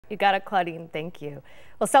You got it, Claudine. Thank you.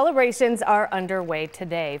 Well, celebrations are underway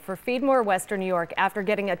today for FeedMore Western New York after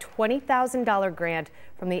getting a $20,000 grant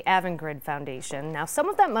from the Avangrid Foundation. Now, some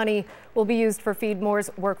of that money will be used for FeedMore's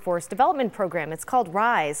workforce development program. It's called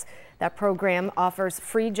RISE. That program offers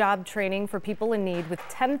free job training for people in need, with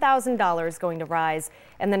 $10,000 going to RISE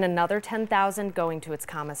and then another $10,000 going to its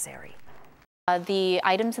commissary. The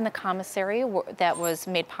items in the commissary that was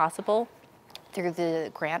made possible through the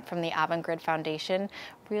grant from the Avangrid Foundation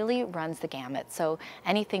really runs the gamut. So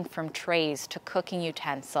anything from trays to cooking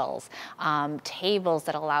utensils, tables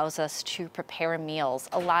that allows us to prepare meals.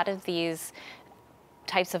 A lot of these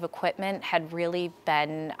types of equipment had really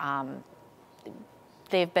been,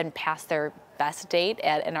 they've been past their best date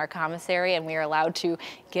in our commissary, and we are allowed to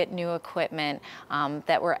get new equipment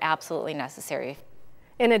that were absolutely necessary.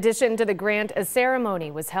 In addition to the grant, a ceremony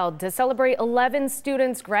was held to celebrate 11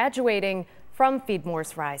 students graduating from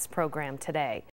FeedMore's RISE program today.